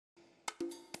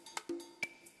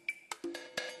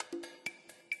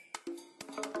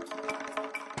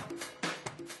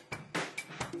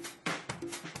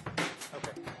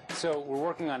So we're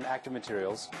working on active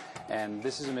materials, and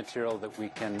this is a material that we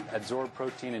can adsorb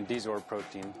protein and desorb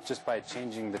protein just by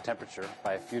changing the temperature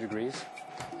by a few degrees.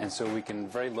 And so we can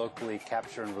very locally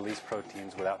capture and release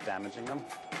proteins without damaging them.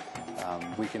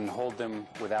 We can hold them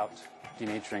without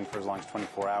denaturing for as long as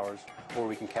 24 hours, or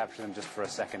we can capture them just for a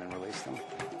second and release them.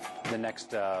 The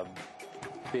next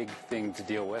big thing to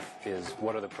deal with is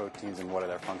what are the proteins and what are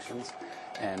their functions.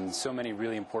 And so many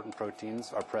really important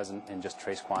proteins are present in just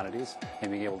trace quantities,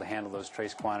 and being able to handle those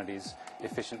trace quantities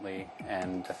efficiently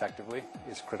and effectively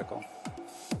is critical.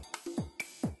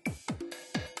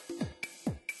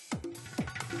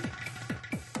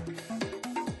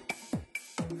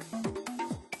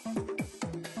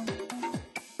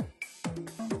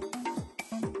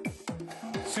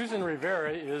 Susan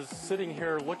Rivera is sitting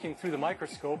here looking through the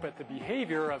microscope at the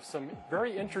behavior of some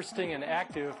very interesting and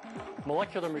active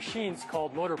molecular machines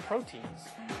called motor proteins.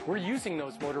 We're using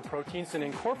those motor proteins and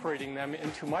incorporating them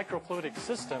into microfluidic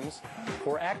systems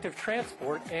for active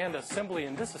transport and assembly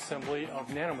and disassembly of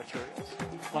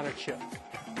nanomaterials on a chip.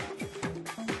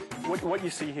 What you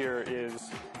see here is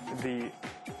the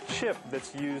chip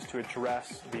that's used to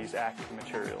address these active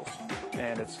materials,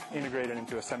 and it's integrated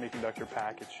into a semiconductor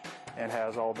package and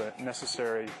has all the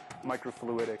necessary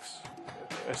microfluidics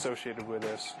associated with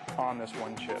this on this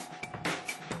one chip.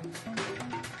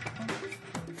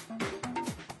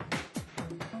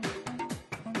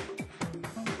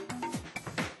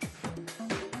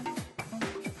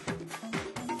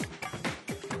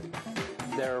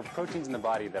 There are proteins in the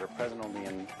body that are present only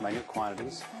in minute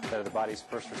quantities that are the body's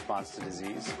first response to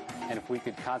disease. And if we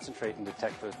could concentrate and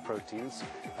detect those proteins,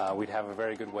 we'd have a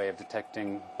very good way of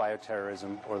detecting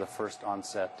bioterrorism or the first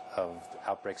onset of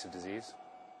outbreaks of disease.